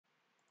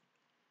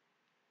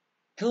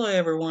Hello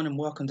everyone and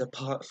welcome to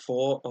part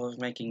 4 of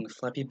making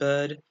Flappy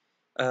Bird.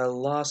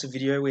 Last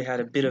video we had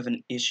a bit of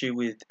an issue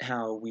with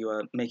how we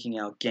were making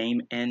our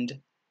game end.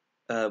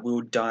 We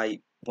would die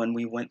when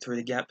we went through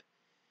the gap,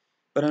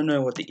 but I don't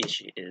know what the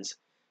issue is.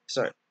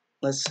 So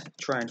let's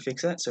try and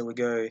fix that. So we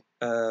go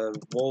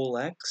wall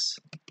x.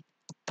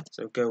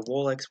 So go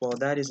wall x while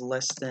that is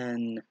less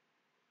than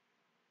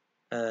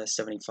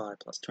 75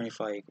 plus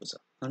 25 equals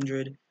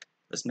 100.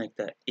 Let's make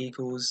that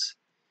equals.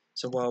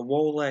 So while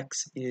wall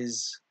x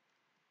is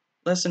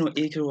less than or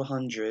equal to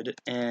 100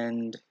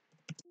 and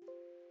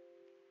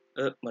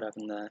what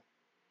happened there?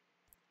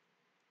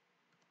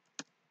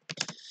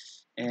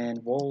 And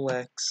wall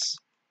x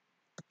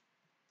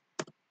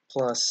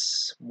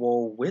plus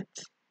wall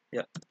width,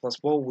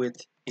 plus wall width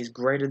is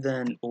greater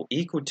than or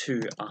equal to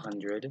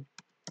 100.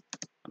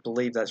 I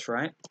believe that's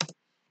right.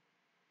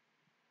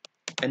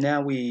 And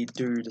now we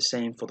do the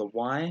same for the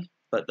y,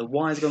 but the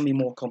y is going to be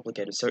more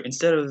complicated. So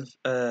instead of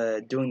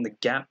doing the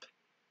gap,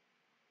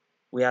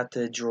 we have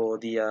to draw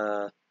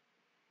the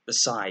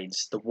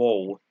sides, the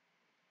wall,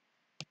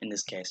 in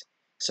this case.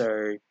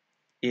 So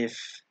if,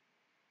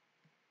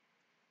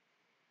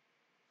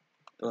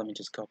 let me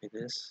just copy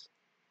this.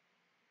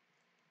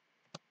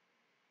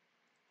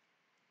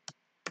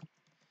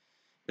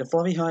 The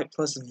floppy height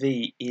plus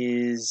v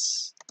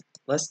is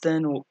less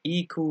than or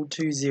equal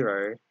to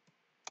 0,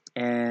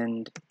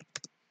 and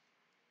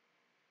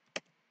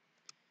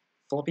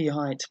floppy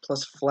height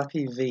plus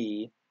flappy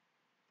v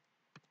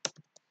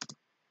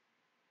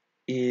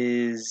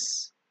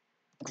is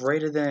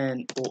greater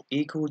than or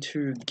equal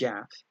to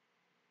gap,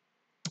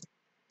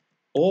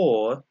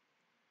 or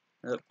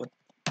what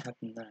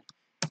happened there?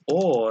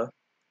 Or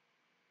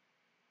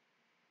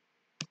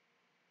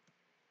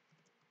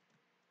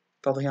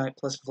floppy height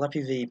plus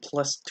flappy v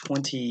plus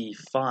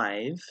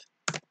 25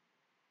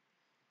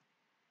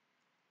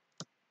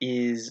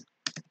 is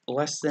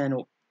less than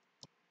or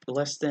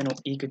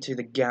equal to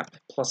the gap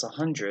plus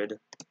 100,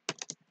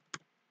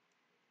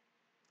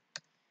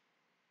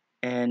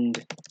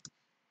 and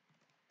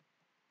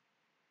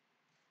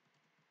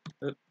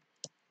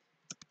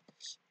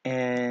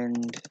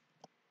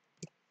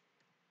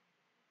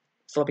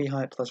floppy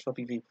height plus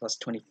floppy v plus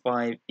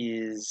 25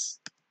 is,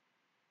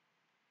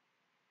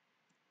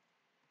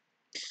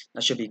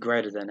 that should be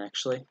greater than,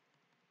 actually.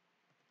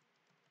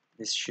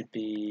 This should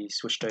be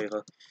switched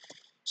over.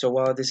 So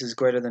while this is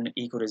greater than or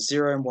equal to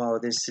 0, and while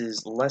this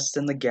is less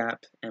than the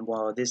gap, and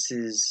while this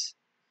is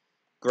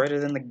greater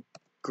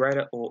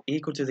or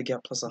equal to the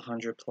gap plus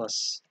 100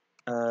 plus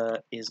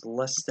is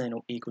less than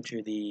or equal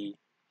to the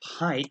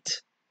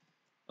height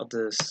of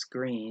the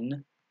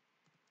screen,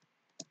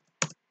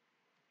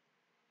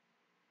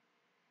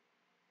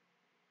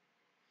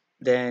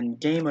 then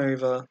game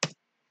over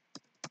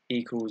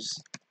equals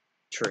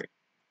true.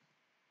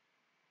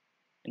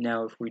 And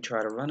now if we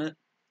try to run it,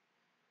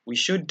 we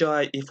should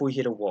die if we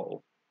hit a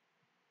wall.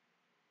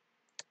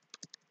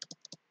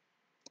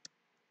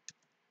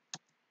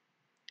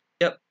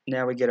 Yep,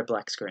 now we get a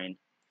black screen.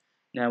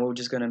 Now we're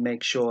just going to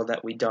make sure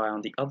that we die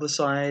on the other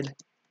side.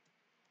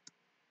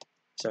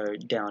 So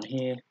down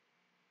here.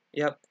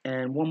 Yep,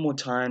 and one more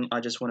time I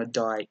just want to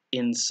die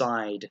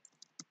inside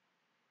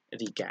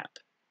the gap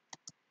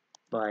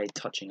by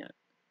touching it.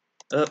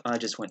 Oh, I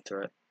just went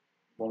through it.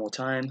 One more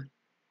time.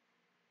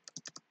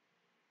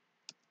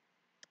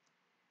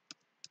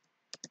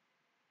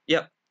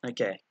 Yep,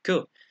 okay,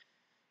 cool.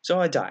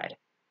 So I died.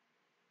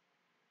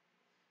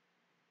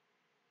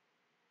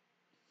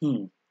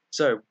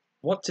 So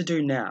what to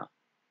do now?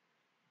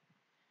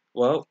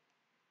 Well,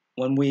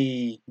 when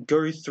we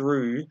go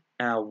through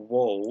our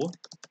wall,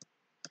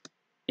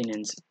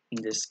 in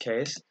this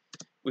case,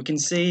 we can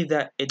see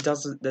that it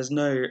doesn't. There's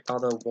no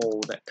other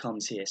wall that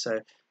comes here. So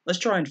let's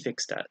try and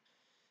fix that.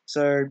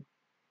 So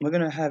we're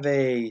going to have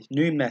a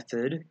new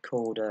method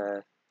called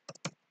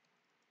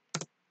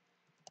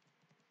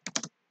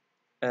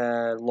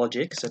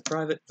logic. So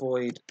private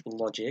void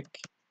logic,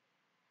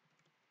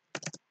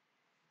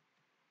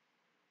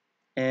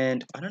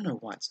 and I don't know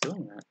why it's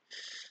doing that.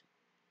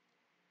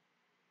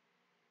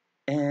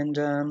 And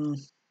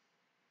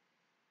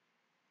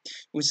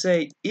we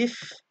say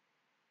if,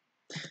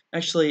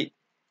 actually,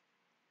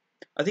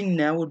 I think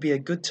now would be a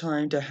good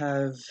time to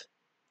have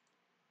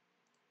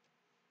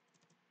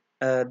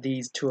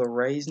these two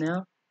arrays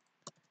now.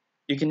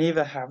 You can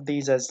either have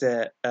these as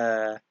the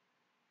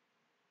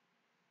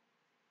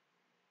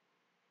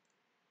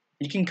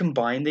you can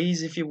combine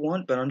these if you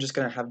want, but I'm just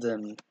going to have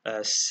them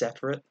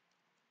separate.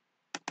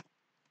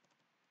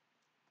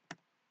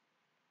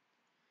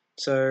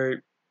 So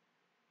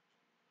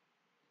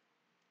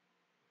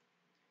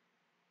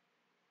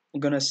I'm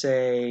going to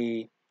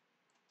say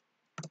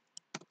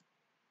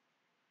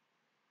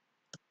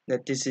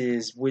that this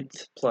is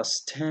width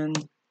plus 10.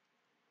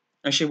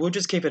 Actually, we'll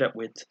just keep it at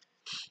width.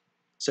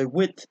 So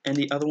width, and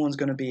the other one's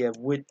going to be a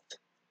width.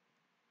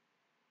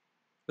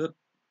 Oop.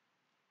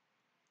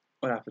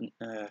 What happened?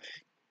 We're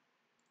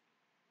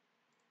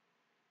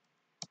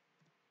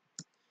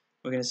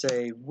going to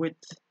say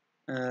width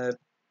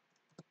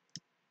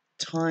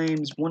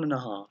times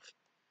 1.5.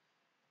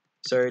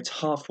 So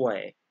it's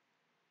halfway.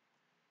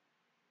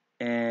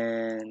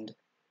 And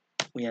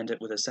we end it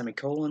with a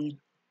semicolon.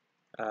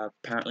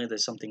 Apparently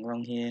there's something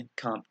wrong here.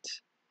 Can't...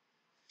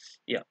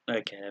 Yeah,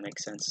 okay, that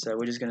makes sense. So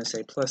we're just going to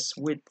say plus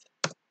width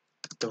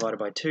divided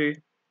by 2.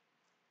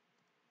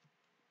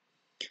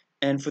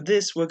 And for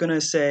this, we're going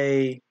to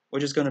say... We're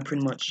just going to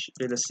pretty much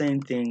do the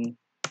same thing.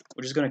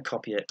 We're just going to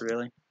copy it,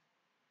 really.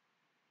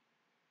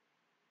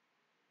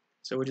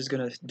 So we're just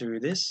going to do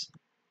this.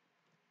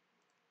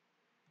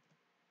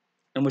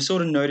 And we're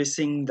sort of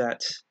noticing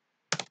that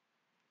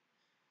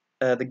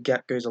the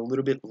gap goes a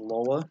little bit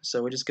lower.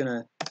 So we're just going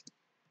to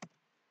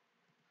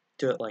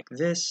do it like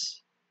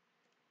this.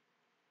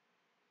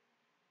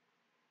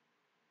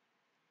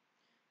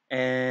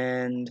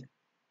 And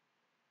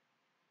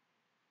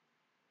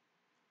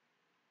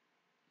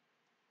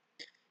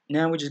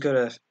now we just got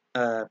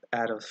to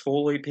add a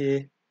for loop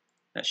here.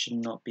 That should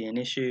not be an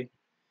issue.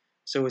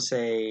 So we'll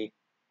say...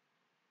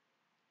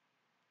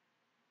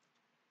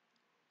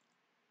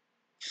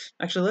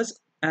 Actually, let's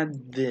add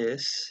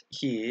this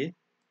here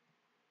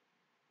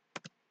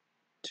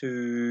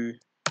to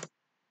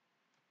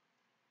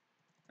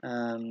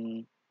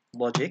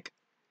logic.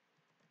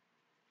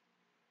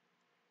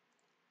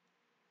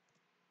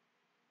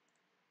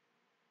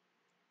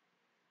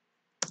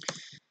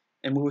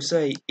 And we'll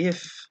say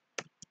if...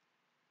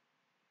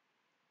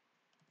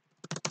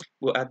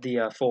 We'll add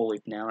the for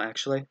loop now,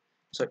 actually.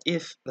 So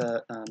if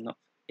the... not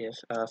if...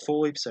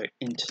 for loop, so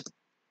int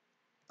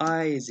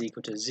I is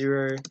equal to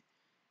 0,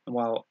 and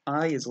while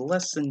I is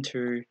less than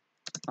 2,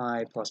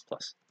 I plus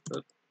plus.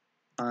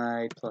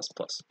 I plus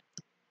plus.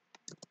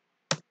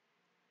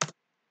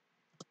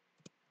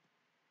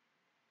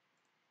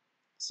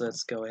 So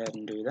let's go ahead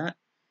and do that.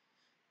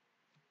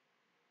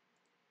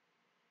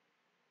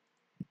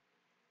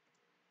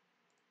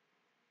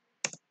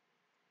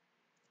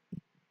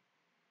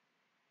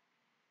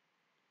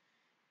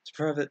 It's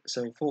private,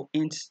 so for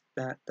int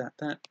that,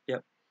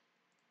 yep.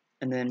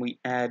 And then we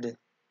add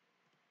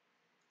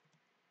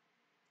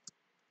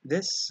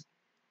this.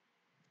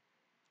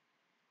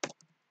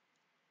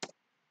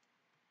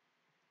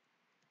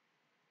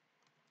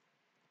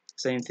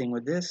 Same thing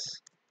with this.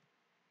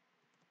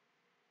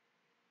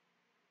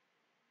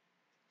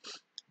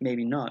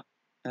 Maybe not.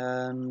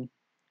 What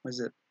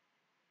is it?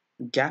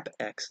 Gap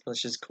X.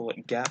 Let's just call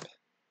it gap.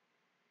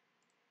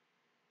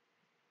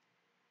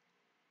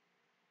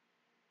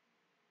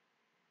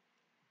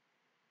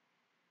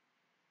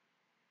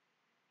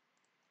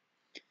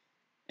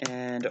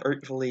 And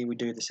hopefully we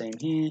do the same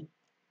here.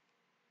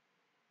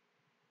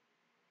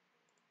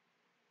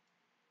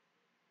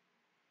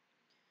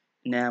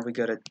 Now we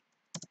got to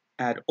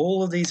add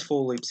all of these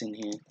for loops in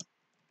here.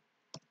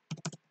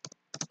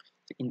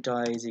 So int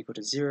I is equal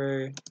to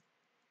 0,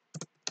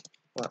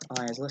 while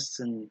I is less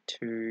than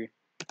 2,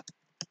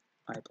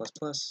 I plus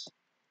plus.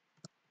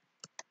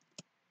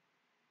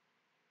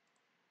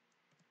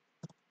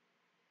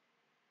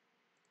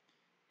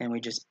 And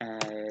we just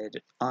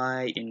add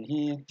I in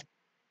here,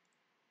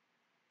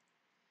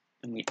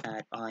 and we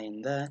add I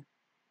in there,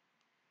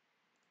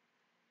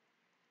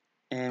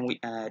 and we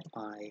add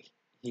I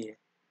here.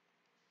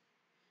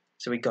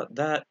 So we got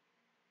that,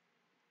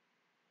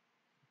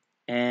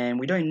 and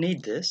we don't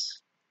need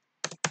this.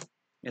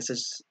 This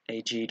is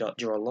a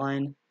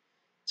g.drawLine.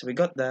 So we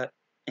got that,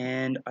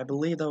 and I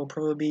believe that will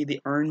probably be the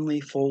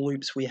only for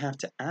loops we have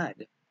to add.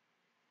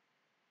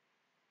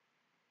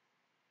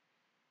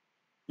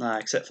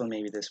 Except for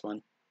maybe this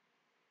one.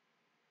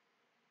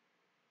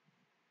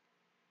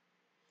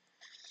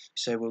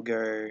 So we'll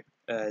go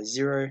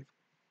 0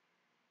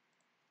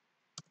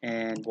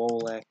 and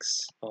wall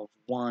x of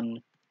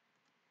 1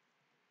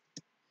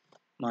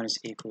 minus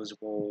equals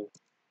wall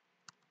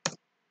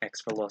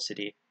x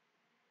velocity.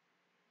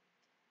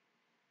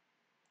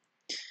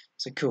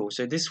 So cool.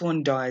 So this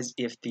one dies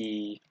if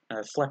the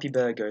Flappy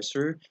Bird goes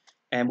through,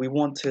 and we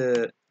want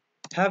to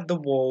have the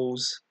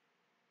walls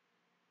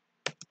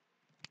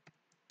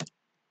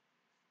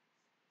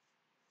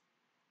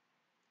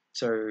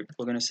so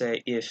we're going to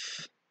say if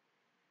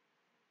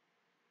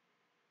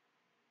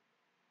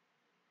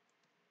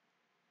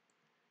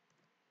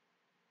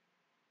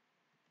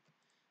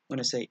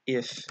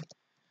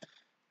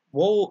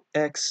wall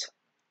x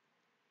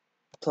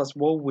plus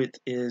wall width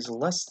is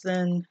less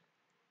than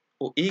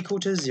or equal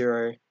to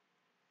 0,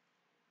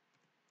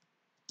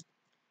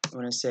 I'm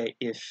going to say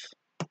if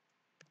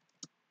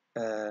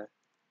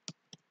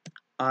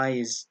I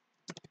is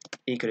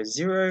equal to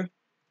 0,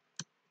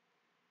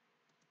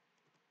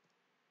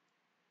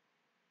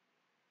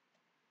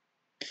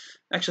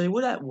 actually,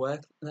 would that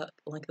work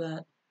like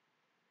that?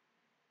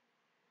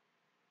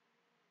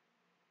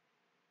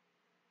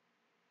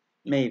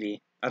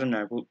 Maybe. I don't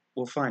know.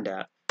 We'll find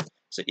out.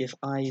 So if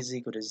I is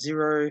equal to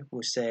 0,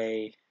 we'll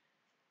say,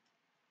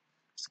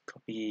 let's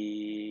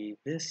copy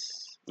this.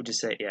 We'll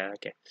just say, yeah,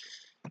 okay.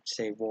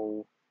 Say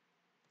wall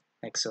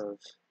x of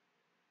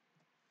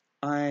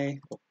I,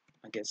 well,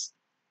 I guess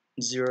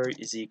 0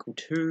 is equal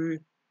to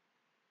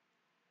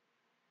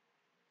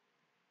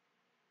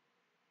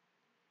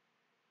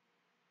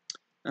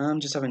I'm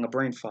just having a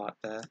brain fart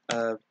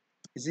there.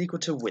 Is equal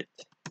to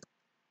width.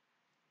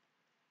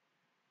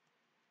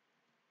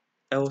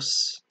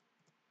 Else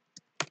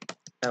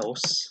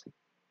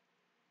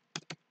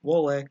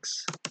wall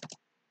x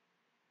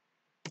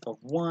of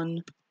 1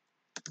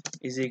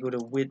 is equal to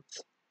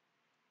width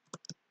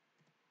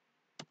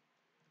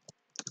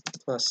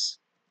plus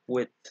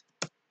width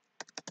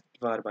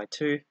divided by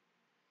 2.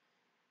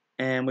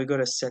 And we've got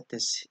to set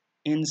this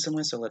in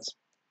somewhere, so let's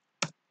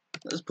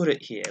put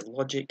it here.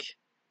 Logic,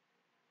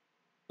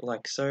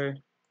 like so.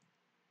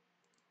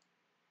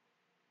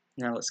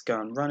 Now let's go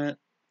and run it.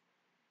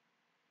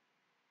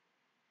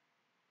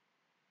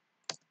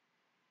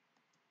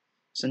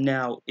 So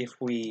now if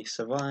we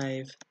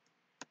survive,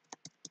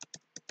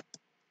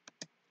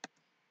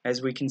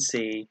 as we can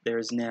see, there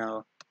is now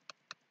a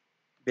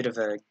bit of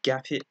a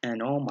gap here,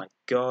 and oh my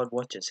god,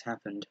 what just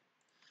happened?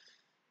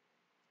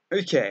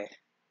 Okay,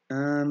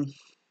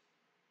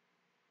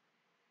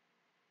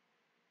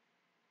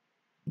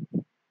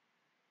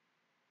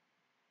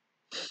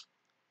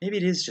 maybe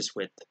it is just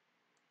width.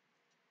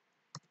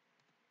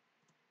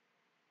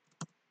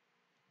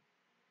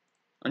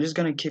 I'm just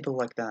gonna keep it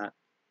like that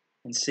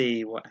and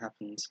see what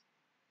happens.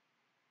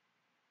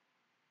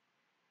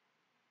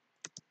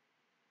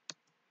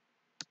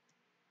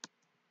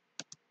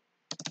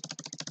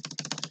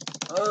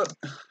 Oh,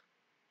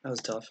 that was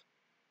tough.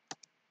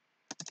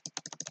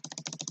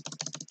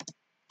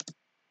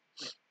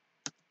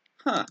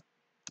 Huh.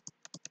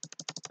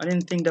 I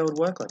didn't think that would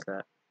work like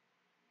that.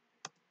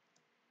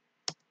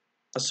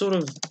 I sort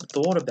of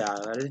thought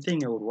about it. I didn't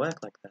think it would work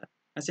like that.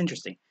 That's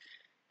interesting.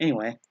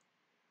 Anyway.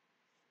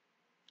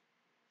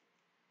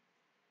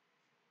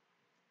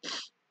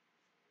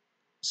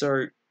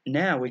 So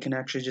now we can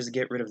actually just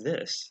get rid of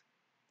this.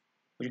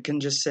 We can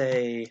just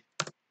say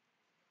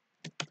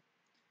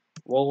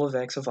wall of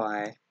x of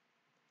I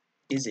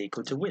is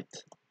equal to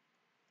width.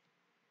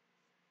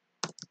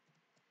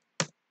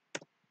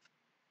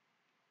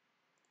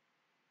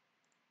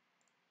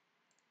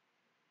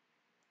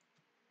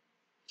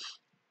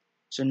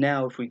 So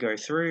now if we go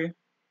through,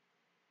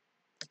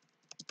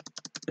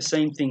 the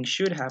same thing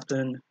should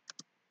happen,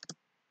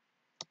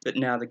 but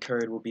now the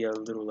code will be a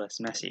little less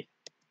messy.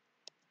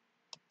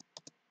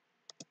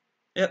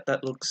 Yep,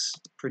 that looks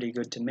pretty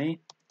good to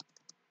me.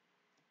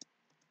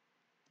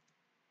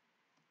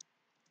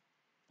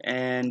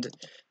 And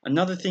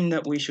another thing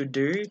that we should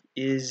do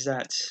is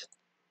that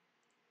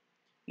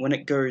when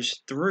it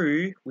goes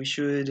through, we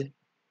should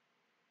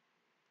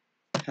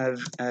have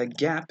a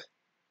gap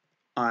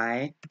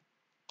I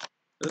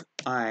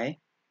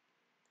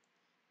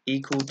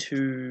equal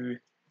to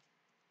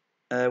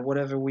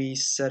whatever we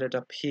set it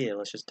up here.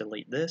 Let's just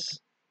delete this.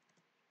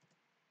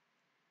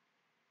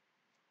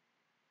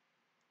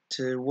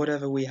 To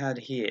whatever we had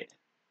here.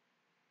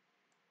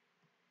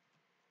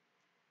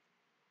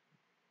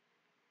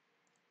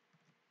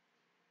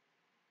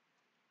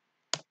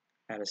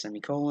 Add a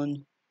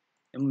semicolon.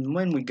 And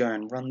when we go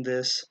and run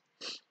this,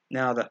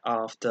 now that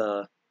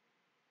after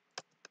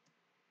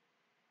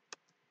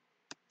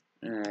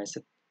it's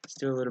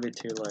still a little bit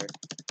too low.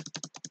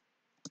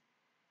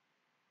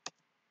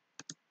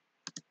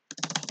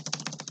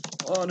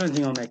 Oh, I don't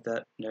think I'll make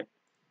that. No.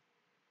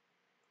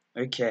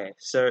 Okay,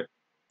 so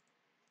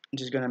I'm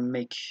just gonna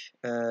make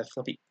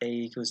floppy A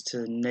equals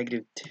to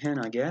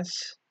 -10, I guess.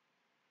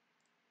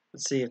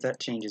 Let's see if that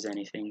changes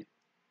anything.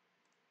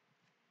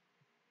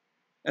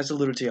 That's a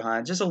little too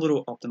high, just a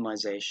little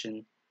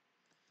optimization.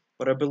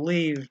 But I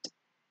believed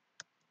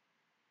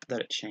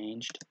that it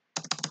changed.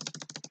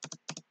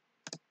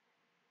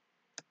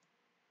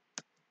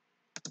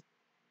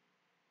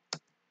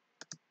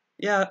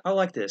 Yeah, I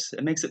like this.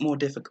 It makes it more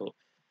difficult.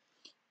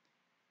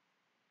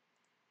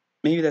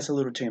 Maybe that's a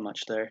little too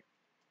much though.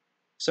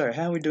 So,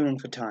 how are we doing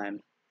for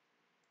time?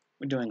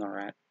 We're doing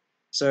alright.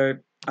 So,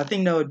 I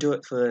think that would do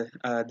it for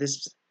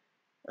this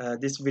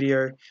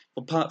video.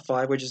 For part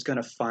 5, we're just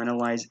going to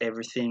finalize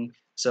everything.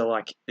 So,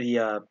 like,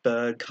 the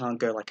bird can't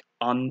go, like,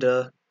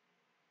 under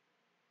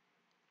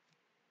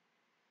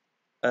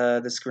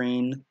the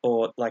screen,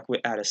 or, like,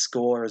 we add a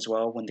score as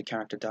well when the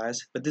character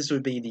dies. But this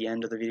would be the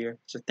end of the video.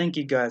 So, thank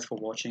you guys for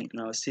watching,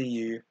 and I'll see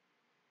you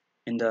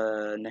in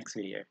the next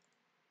video.